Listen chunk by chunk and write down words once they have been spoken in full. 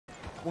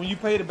when you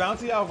pay the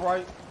bounty off,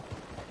 right?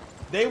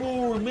 They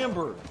will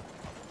remember.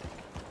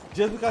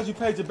 Just because you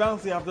paid your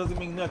bounty off doesn't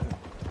mean nothing.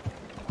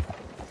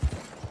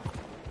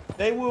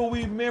 They will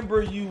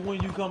remember you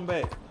when you come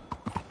back.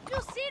 You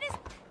see this?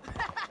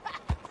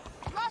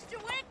 Lost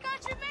your way,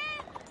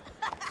 countryman?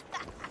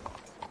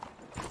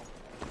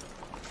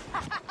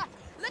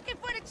 Looking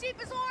for the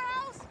cheapest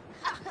whorehouse?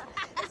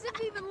 As if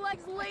he even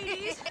likes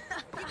ladies.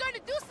 You gonna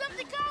do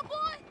something,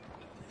 cowboy?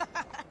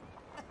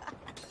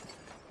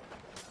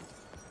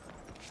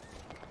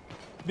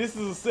 This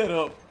is a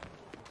setup.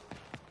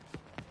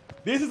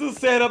 This is a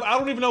setup. I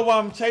don't even know why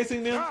I'm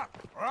chasing them. Stop,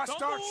 or I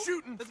start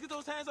shooting. Let's get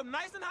those hands up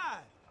nice and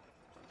high.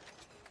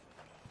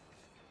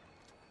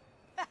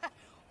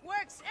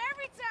 Works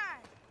every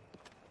time.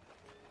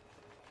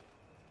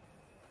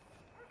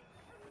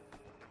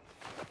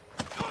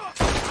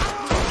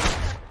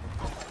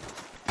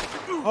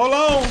 Hold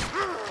on.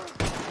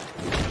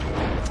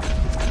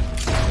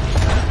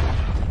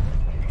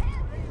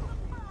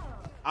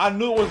 I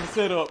knew it was a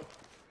setup.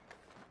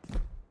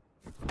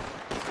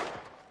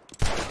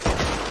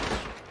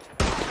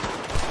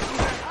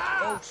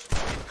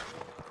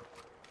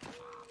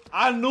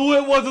 I knew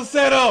it was a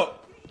setup.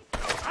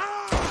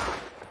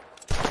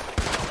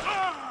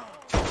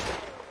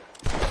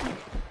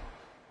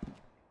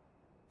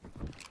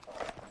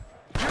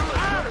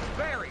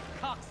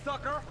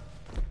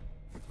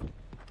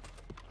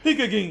 Peek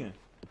again.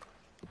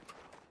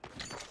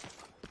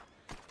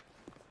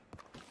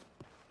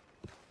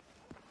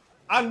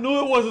 I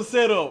knew it was a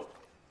setup,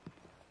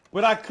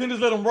 but I couldn't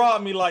just let them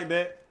rob me like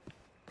that.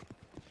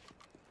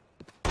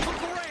 Look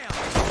around.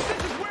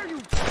 This is where you.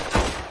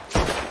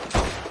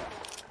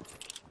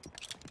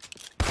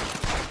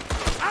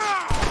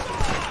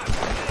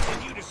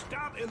 Ah! You to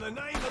stop in the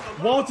name of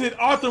the Wanted.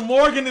 Arthur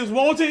Morgan is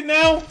wanted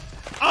now.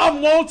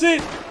 I'm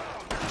wanted.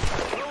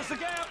 Close the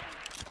gap.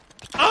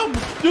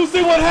 You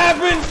see what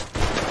happened?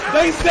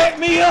 They set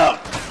me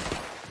up.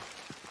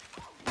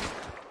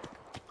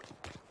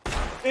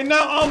 And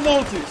now I'm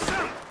wanted.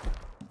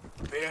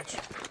 Bitch.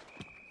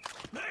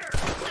 There.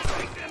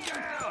 Take them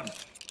down.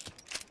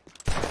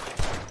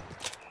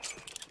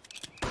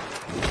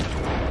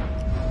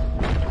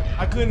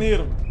 I couldn't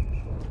hit him.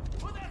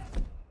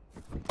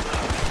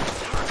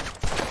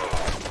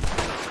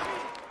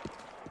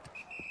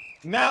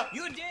 Now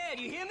You're dead,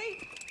 you hear me?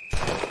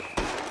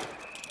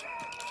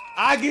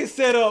 I get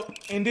set up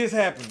and this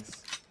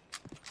happens.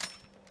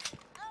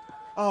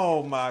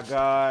 Oh my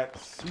God.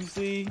 You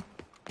see?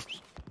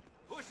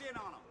 Push in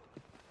on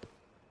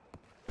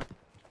him.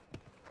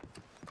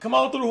 Come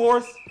on through,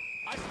 horse.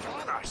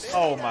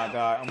 Oh my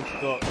God. I'm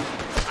stuck.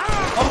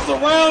 I'm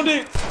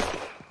surrounded.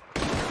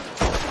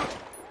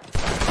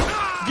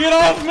 Get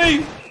off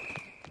me.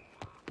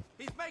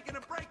 He's making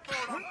a break for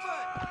it on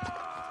foot.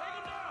 Take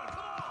him down, come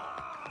on.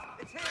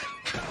 It's him.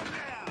 Take him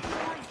down.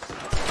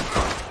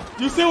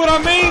 You see what I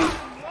mean?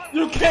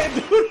 You can't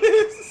do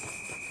this.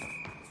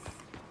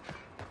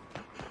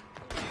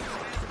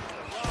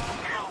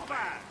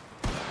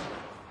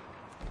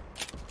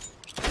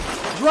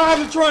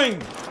 Drive the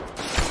train.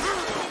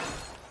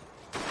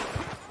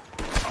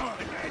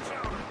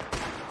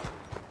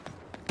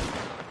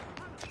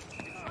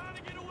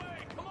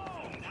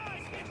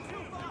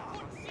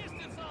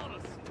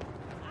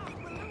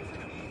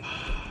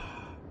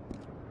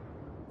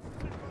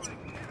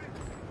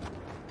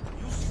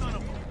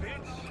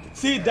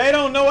 See, they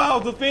don't know I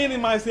was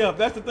defending myself.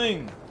 That's the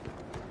thing.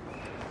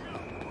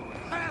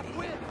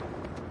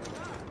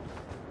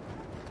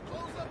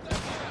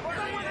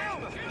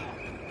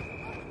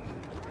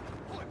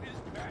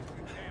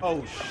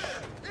 Oh,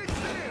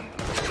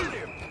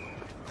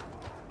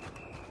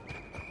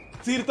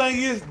 see, the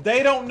thing is,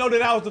 they don't know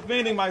that I was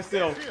defending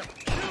myself. You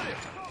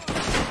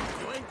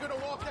ain't gonna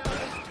walk out of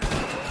this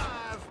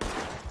alive.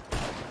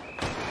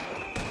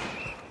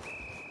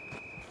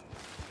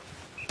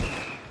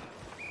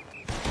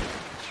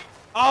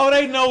 All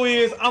they know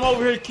is I'm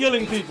over here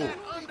killing people.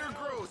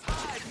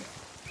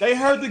 They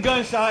heard the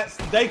gunshots.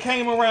 They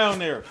came around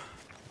there.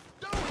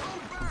 Don't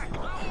hold back. I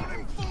want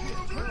him full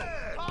of lead.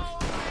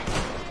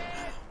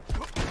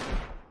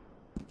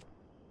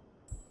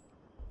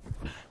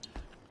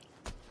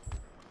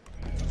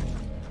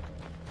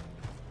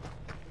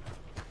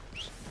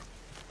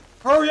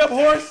 Hurry up,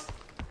 horse.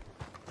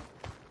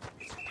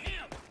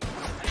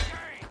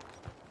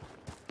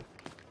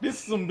 This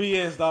is some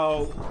BS,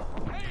 dog.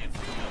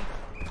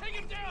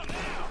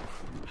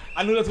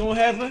 I knew that's gonna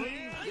happen.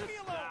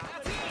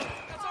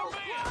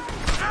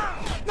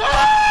 No!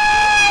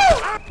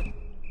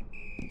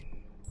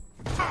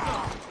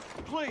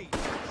 Please.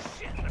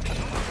 Shit.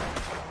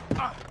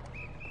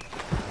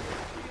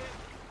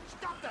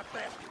 Stop that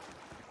bastard.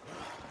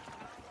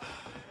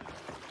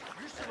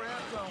 You're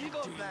surrounded. You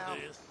go now.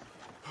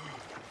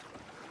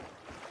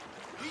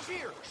 He's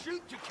here.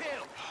 Shoot to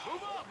kill.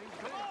 Move up.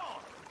 Come on.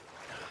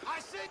 I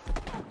said.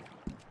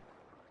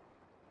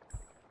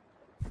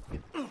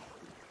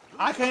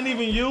 I can't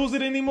even use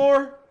it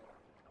anymore.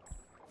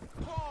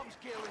 Palm's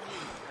killing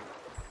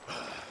you.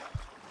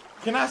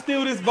 Can I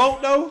steal this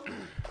boat though?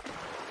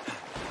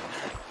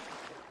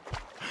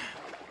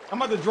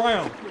 I'm about to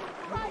drown.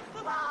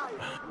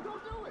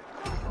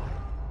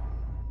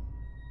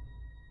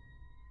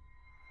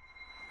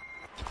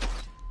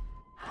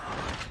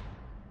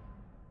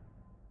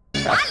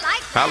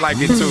 I like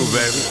it too,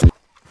 baby.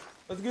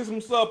 Let's get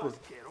some supper.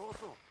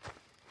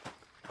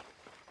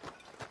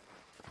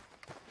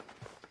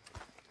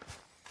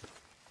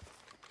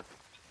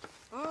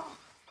 Oh,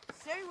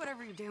 say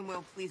whatever you damn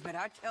well please, but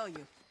I tell you,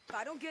 if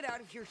I don't get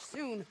out of here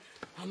soon,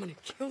 I'm gonna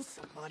kill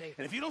somebody.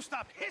 And if you don't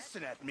stop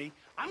hissing at me,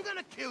 I'm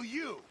gonna kill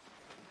you.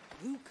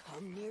 You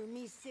come near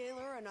me,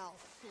 sailor, and I'll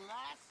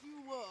slice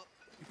you up.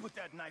 You put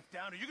that knife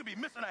down or you're gonna be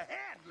missing a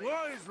hand, Lee.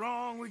 What is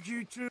wrong with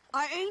you two?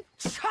 I ain't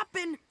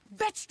chopping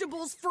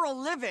vegetables for a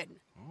living.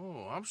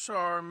 Oh, I'm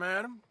sorry,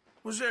 madam.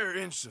 Was there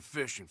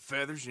insufficient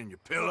feathers in your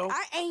pillow?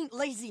 I ain't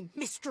lazy,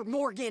 Mr.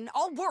 Morgan.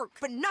 I'll work,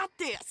 but not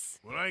this.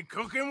 Well, ain't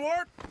cooking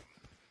work?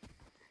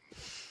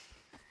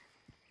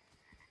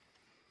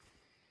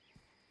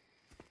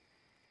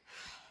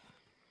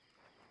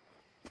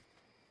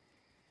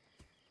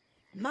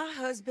 My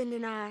husband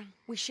and I,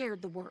 we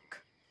shared the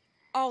work.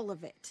 All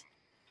of it.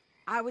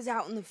 I was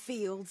out in the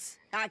fields.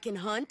 I can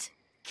hunt,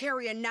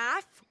 carry a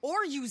knife,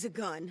 or use a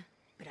gun.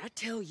 But I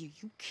tell you,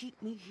 you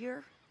keep me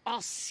here,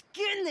 I'll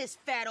skin this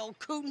fat old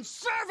coot and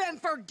serve him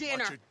for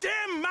dinner. Watch your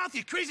damn mouth,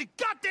 you crazy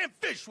goddamn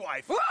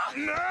fishwife!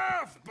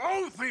 Enough,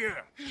 both of you!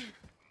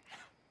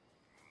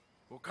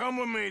 Well, come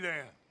with me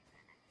then.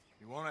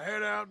 You want to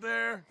head out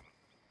there,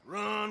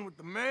 run with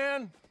the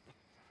men?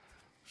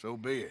 So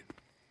be it.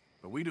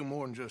 But we do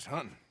more than just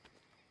hunting.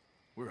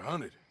 We're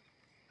hunted.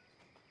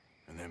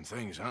 And them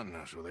things hunting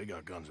us, so they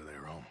got guns of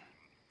their own.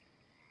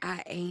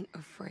 I ain't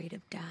afraid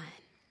of dying.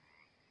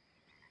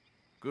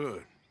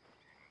 Good.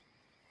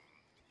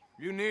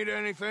 You need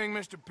anything,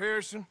 Mr.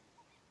 Pearson?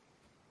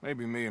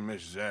 Maybe me and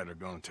Mrs. Adler are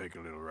gonna take a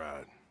little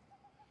ride.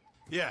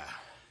 Yeah,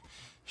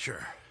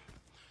 sure.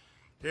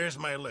 Here's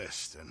my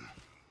list, and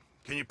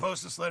can you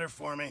post this letter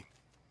for me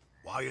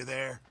while you're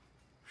there?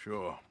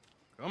 Sure.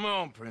 Come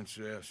on,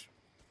 Princess.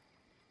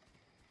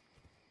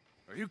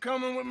 Are you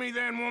coming with me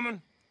then,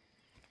 woman?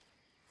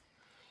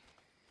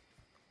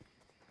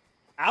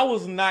 I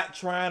was not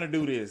trying to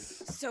do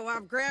this. So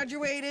I've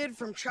graduated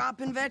from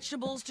chopping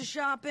vegetables to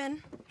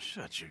shopping.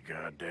 Shut your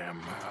goddamn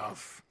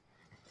mouth.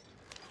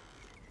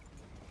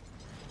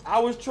 I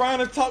was trying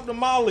to talk to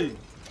Molly.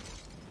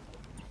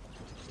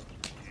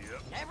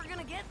 Never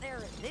gonna get there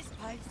at this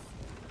pace.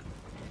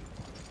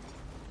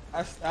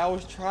 I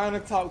was trying to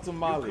talk to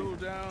Molly. You cool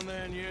down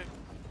then yet?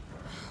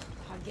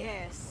 I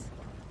guess.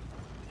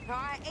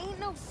 I ain't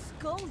no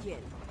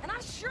scullion, and I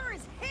sure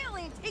as hell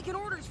ain't taking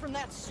orders from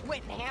that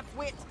sweating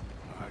half-wit.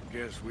 I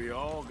guess we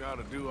all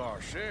gotta do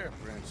our share,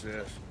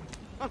 Princess.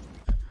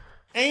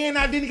 And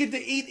I didn't get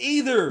to eat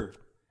either.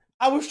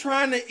 I was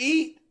trying to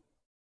eat.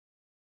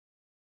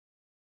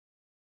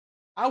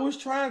 I was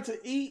trying to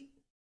eat.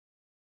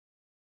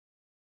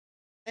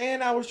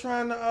 And I was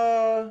trying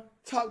to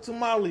talk to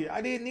Molly.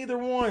 I did neither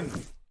one.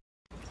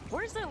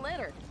 Where's that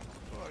letter?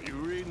 Are you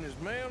reading his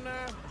mail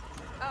now?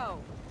 Oh,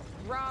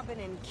 robbing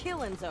and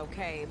killing's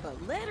okay,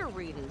 but letter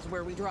reading's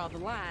where we draw the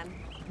line.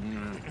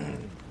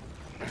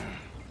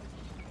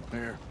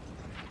 Here.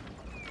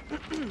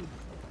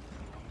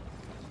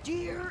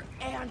 Dear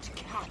Aunt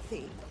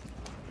Kathy,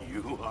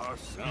 You are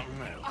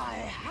something else. I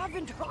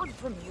haven't heard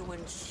from you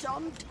in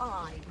some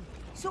time,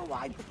 so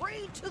I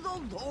pray to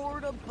the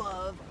Lord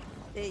above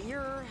that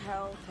your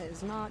health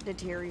has not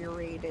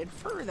deteriorated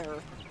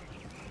further.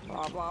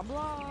 Blah, blah,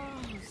 blah.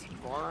 It's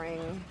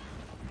boring.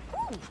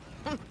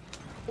 Ooh.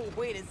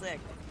 Wait a sec.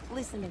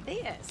 Listen to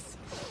this.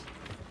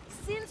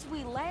 Since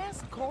we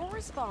last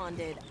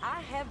corresponded,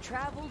 I have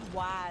traveled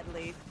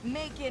widely,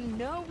 making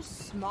no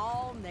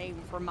small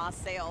name for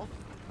myself.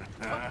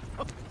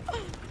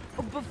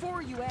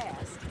 Before you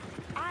ask,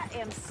 I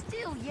am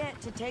still yet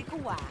to take a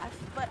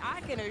wife, but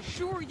I can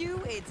assure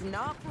you it's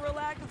not for a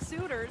lack of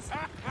suitors.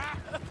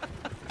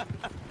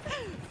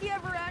 You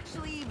ever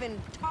actually even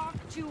talk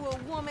to a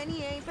woman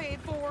he ain't paid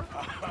for?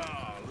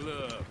 Oh,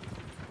 look.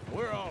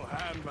 We're all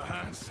hiding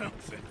behind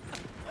something.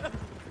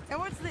 And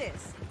what's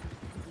this?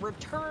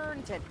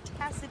 Return to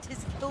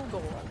Tacitus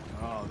Kilgore.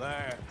 Oh,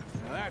 that.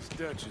 Now that's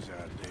Dutch's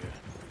idea.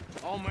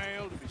 All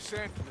mail to be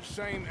sent to the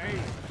same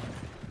aim.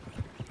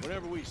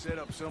 Whenever we set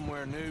up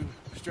somewhere new,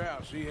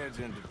 Strauss, he heads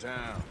into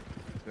town.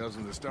 Tells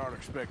them to start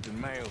expecting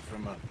mail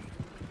from a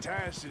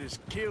Tacitus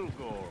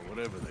Kilgore,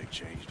 whatever they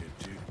changed it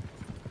to.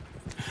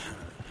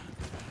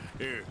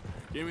 Here,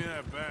 give me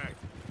that back.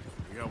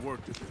 We got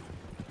work to do.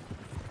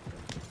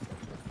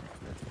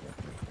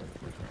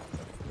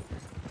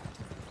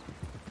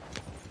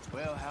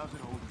 Well, how's it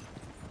holding?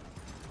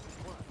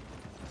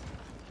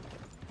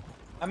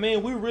 I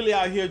mean, we really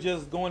out here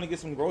just going to get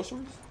some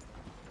groceries?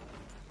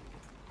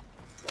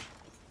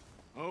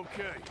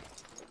 Okay,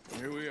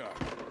 here we are.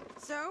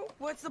 So,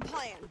 what's the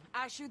plan?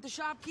 I shoot the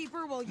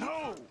shopkeeper while you...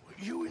 No,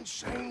 you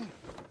insane?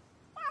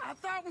 I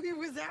thought we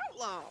was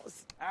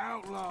outlaws.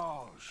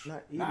 Outlaws,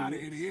 Not not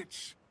idiots.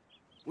 idiots.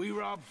 We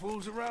rob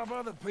fools that rob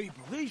other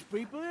people. These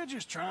people, they're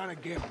just trying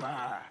to get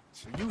by.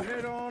 So you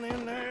head on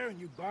in there and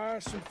you buy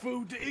us some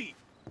food to eat.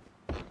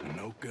 and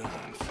no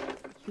guns.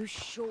 You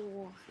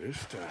sure?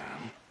 This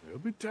time, there'll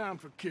be time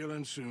for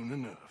killing soon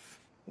enough.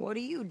 What are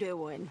you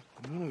doing?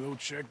 I'm gonna go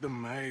check the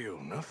mail.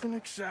 Nothing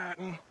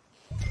exciting.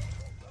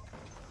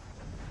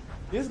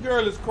 This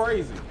girl is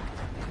crazy.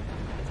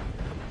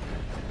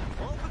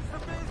 Open for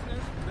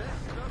business.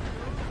 Best stuff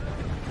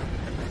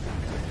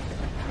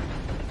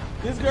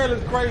This girl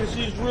is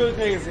crazy. She's really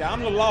crazy.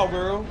 I'm the law,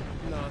 girl.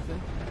 Nothing.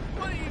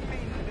 What do you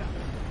mean?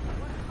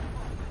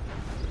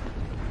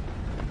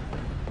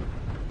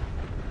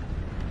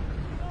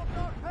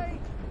 Hey,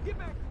 get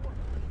back to work.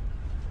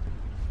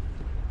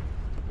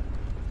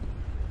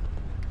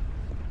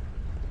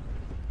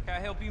 Can I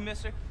help you,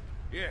 mister?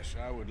 Yes,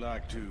 I would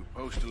like to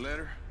post a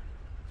letter.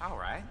 All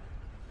right.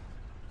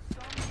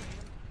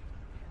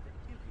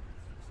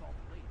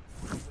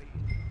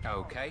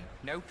 Okay,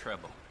 no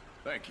trouble.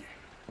 Thank you.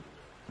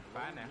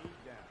 Bye now.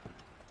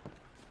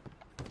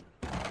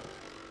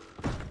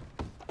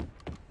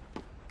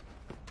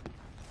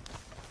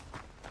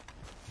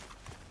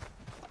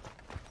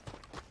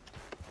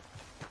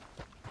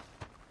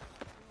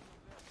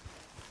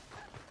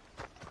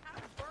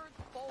 Birds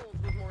foals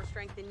with more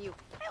strength than you.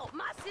 Hell,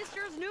 my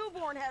sister's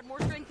newborn had more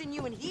strength than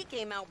you, and he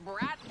came out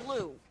bright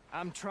blue.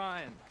 I'm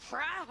trying.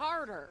 Try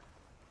harder.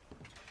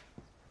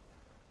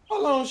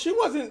 Hold on, she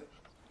wasn't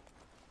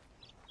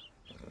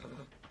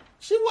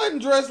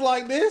dressed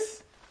like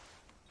this.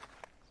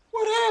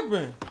 What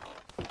happened?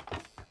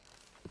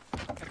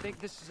 I think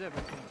this is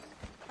everything.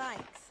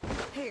 Thanks.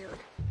 Here,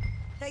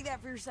 take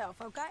that for yourself,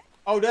 okay?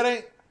 Oh, that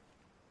ain't.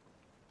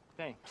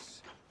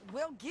 Thanks.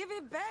 We'll give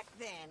it back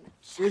then.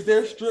 Is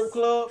there strip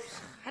clubs?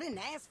 I didn't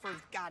ask for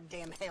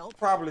goddamn help.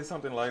 Probably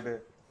something like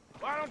that.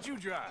 Why don't you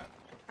drive?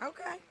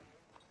 Okay.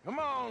 Come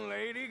on,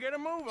 lady, get a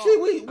move on. See,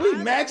 we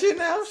matching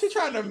now? She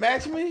trying to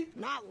match me?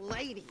 Not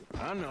lady.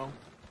 I know.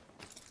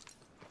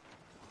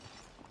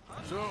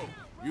 So,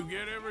 you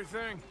get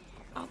everything?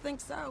 I think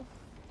so.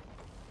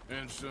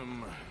 And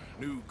some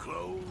new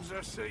clothes,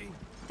 I see?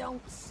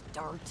 Don't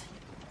start.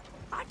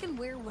 I can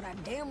wear what I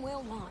damn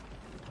well want.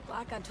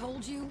 Like I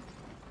told you,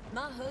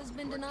 my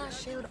husband and I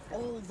shared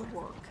all the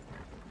work.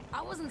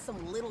 I wasn't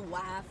some little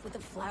wife with a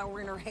flower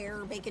in her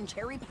hair baking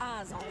cherry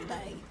pies all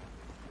day.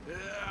 Yeah,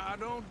 I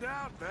don't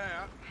doubt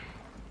that.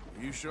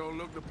 You sure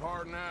look the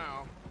part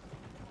now.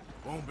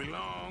 Won't be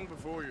long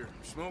before you're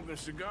smoking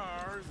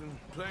cigars and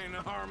playing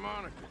the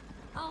harmonica.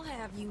 I'll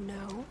have you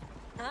know,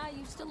 I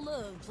used to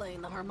love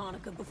playing the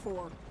harmonica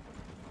before.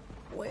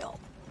 Well,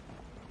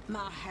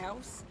 my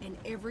house and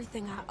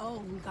everything I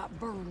own got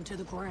burned to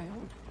the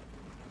ground.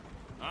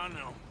 I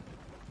know.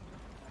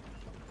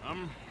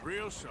 I'm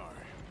real sorry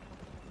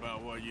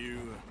about what you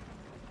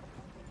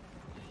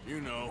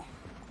know.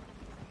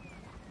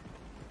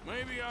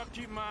 Maybe I'll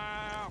keep my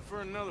eye out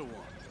for another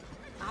one.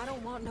 I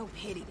don't want no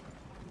pity.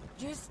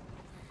 Just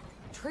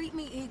treat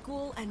me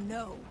equal and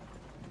know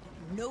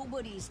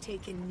nobody's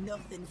taking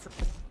nothing from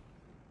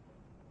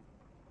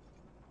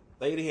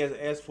Lady has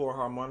asked for a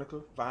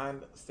harmonica.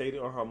 Find Sadie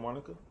or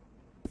harmonica.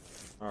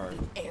 Alright.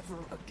 ever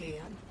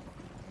again.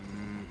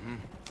 Mm-hmm.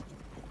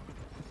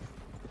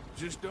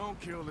 Just don't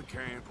kill the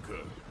camp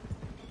cook.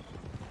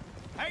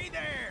 Hey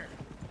there!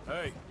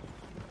 Hey,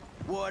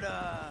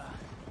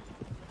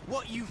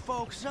 What you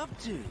folks up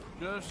to?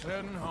 just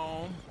heading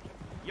home.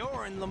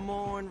 You're in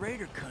Lemoyne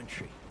Raider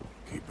country.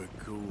 Keep it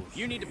cool.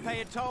 You need to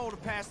pay a toll to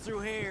pass through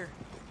here.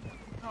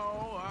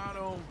 No, I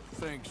don't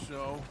think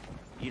so.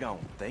 You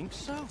don't think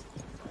so?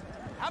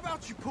 How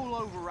about you pull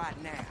over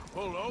right now?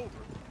 Pull over.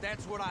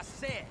 That's what I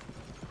said.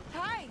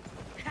 Hey,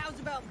 how's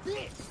about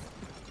this?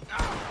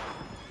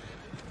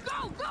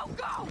 Go, go,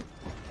 go!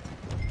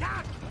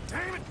 God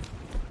damn it!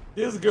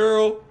 This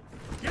girl.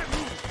 Get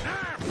moving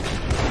now!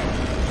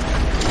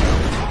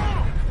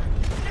 Oh!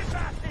 Get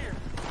out here!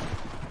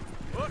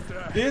 What the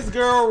hell This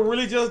girl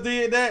really just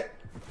did that.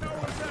 was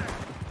that?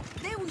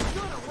 They was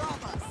gonna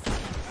rob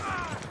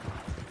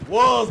us.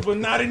 Was, but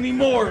not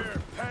anymore.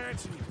 Wear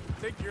pants and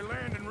think you're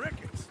landing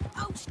Ricketts.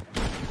 Oh,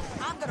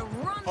 I'm gonna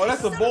run Oh,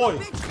 that's this a son of boy.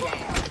 bitch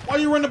down. Why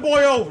you run the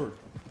boy over?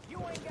 You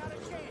ain't got a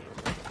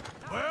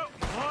chance. Well,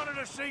 wanted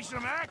to see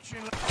some action.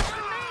 On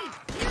me!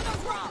 Near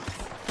those rocks!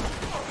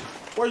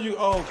 Where you?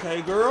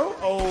 Okay, girl.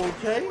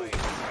 Okay.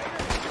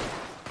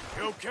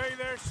 You okay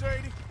there,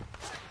 Sadie?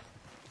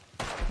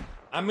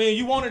 I mean,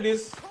 you wanted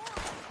this.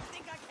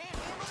 Think I can't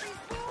handle these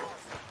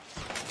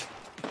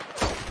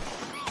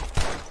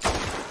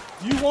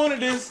fools? You wanted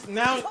this.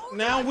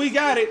 Now we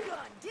got it. Gun,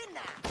 didn't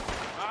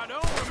I? I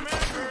don't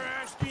remember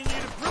asking you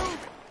to prove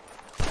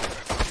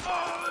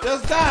it.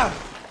 Just die.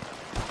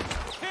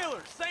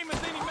 Killer, same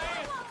as any man.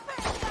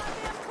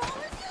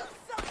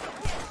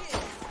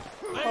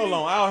 Hold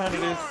on, I'll handle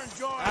You this. are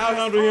enjoying I'll this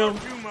handle him.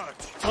 far too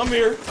much. Come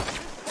here.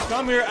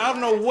 Come here. I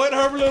don't know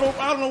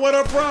what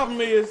her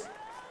problem is.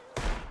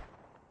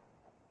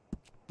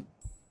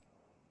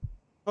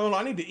 Hold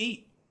on, I need to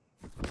eat.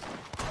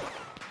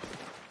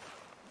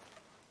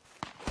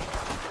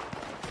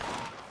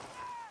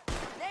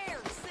 There,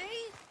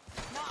 see?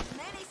 Not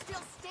many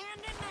still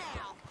standing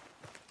now.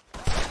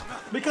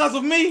 Because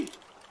of me.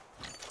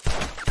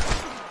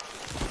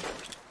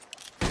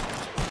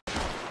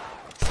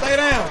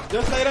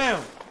 Just lay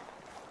down.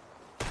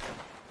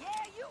 Yeah,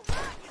 you run,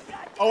 you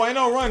goddamn. Oh, ain't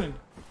no running.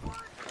 I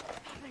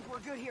think we're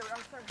good here,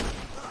 Arthur.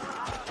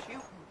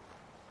 Shoot.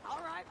 All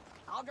right,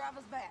 I'll drive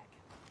us back.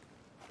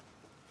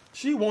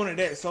 She wanted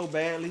that so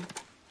badly.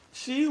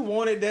 She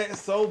wanted that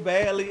so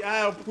badly.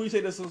 I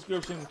appreciate the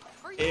subscription,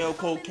 El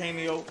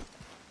Cocanio.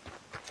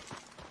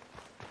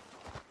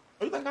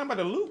 Oh, you think I'm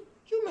about to loot?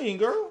 What you mean,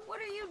 girl? What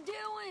are you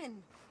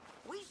doing?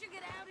 We should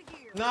get out of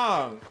here.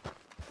 Nah.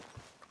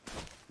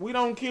 We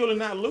don't kill and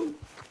not loot.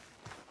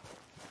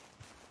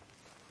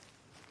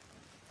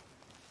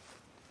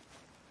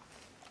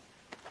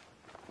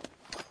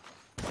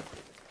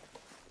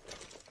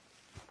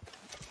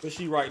 But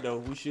she right though.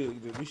 We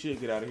should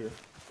get out of here.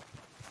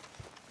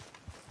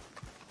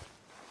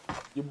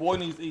 Your boy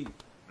needs to eat.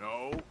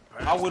 No.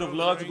 I would have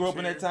loved to grow up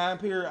in here. that time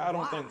period. I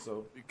don't think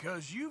so.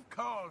 Because you've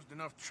caused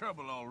enough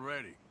trouble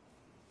already.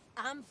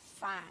 I'm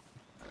fine.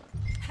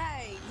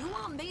 Hey, you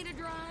want me to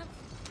drive?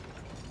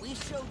 We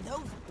showed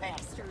those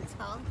bastards,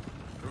 huh?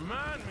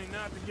 Remind me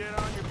not to get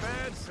on your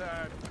bad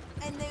side.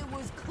 And they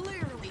was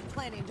clearly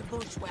planning to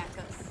bushwhack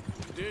us.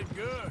 You did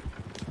good.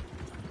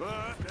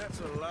 But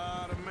that's a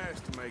lot of mess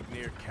to make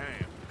near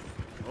camp.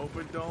 Hope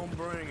it don't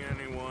bring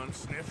anyone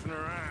sniffing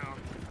around.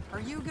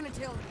 Are you gonna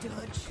tell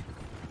Dutch?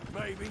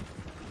 Maybe.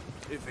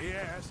 If he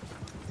asks.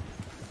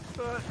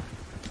 But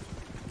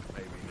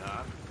maybe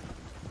not.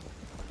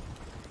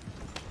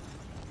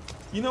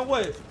 You know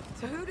what?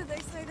 So who did they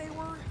say they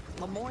were?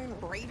 Lemoyne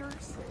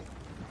Raiders?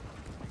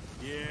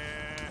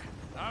 Yeah,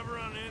 I've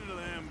run into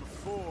them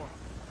before.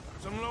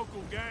 Some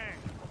local gang.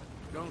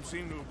 Don't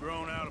seem to have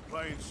grown out of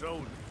playing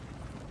soldiers.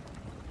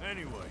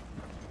 Anyway,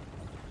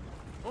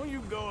 why don't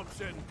you go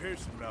upsetting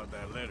Pearson about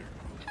that letter?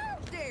 How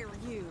dare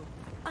you?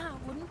 I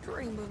wouldn't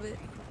dream of it.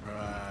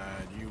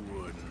 Right, you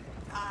wouldn't.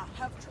 I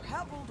have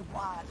traveled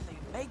widely,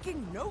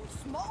 making no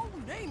small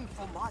name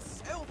for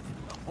myself.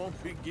 I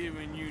won't be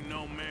giving you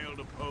no mail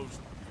to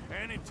post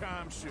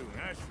anytime soon,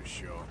 that's for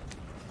sure.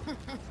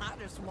 I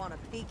just want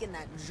to peek in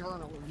that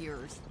journal of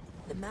yours.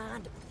 The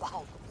mind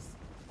boggles.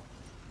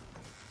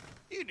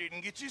 You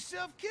didn't get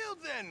yourself killed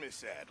then,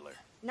 Miss Adler.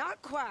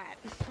 Not quite.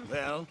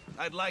 Well,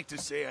 I'd like to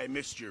say I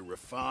missed your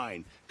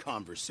refined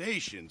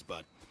conversations,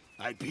 but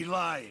I'd be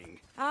lying.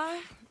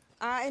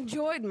 I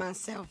enjoyed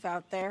myself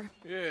out there.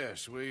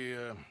 Yes,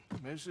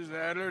 Mrs.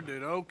 Adler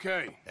did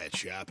okay. At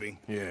shopping?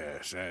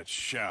 Yes, that's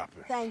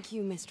shopping. Thank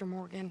you, Mr.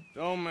 Morgan.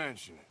 Don't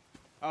mention it.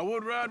 I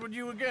would ride with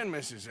you again,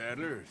 Mrs.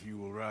 Adler, if you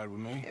will ride with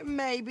me.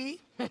 Maybe.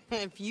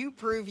 If you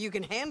prove you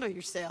can handle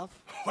yourself.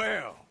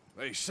 Well,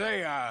 they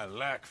say I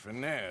lack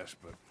finesse,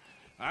 but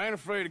I ain't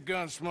afraid of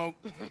gun smoke.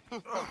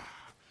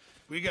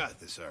 We got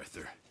this,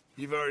 Arthur.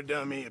 You've already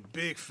done me a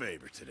big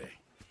favor today.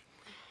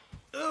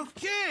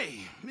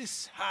 Okay,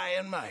 Miss High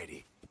and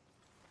Mighty.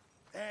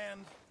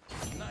 And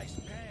nice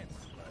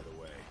pants, by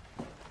the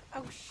way.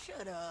 Oh,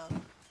 shut up.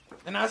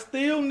 And I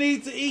still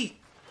need to eat.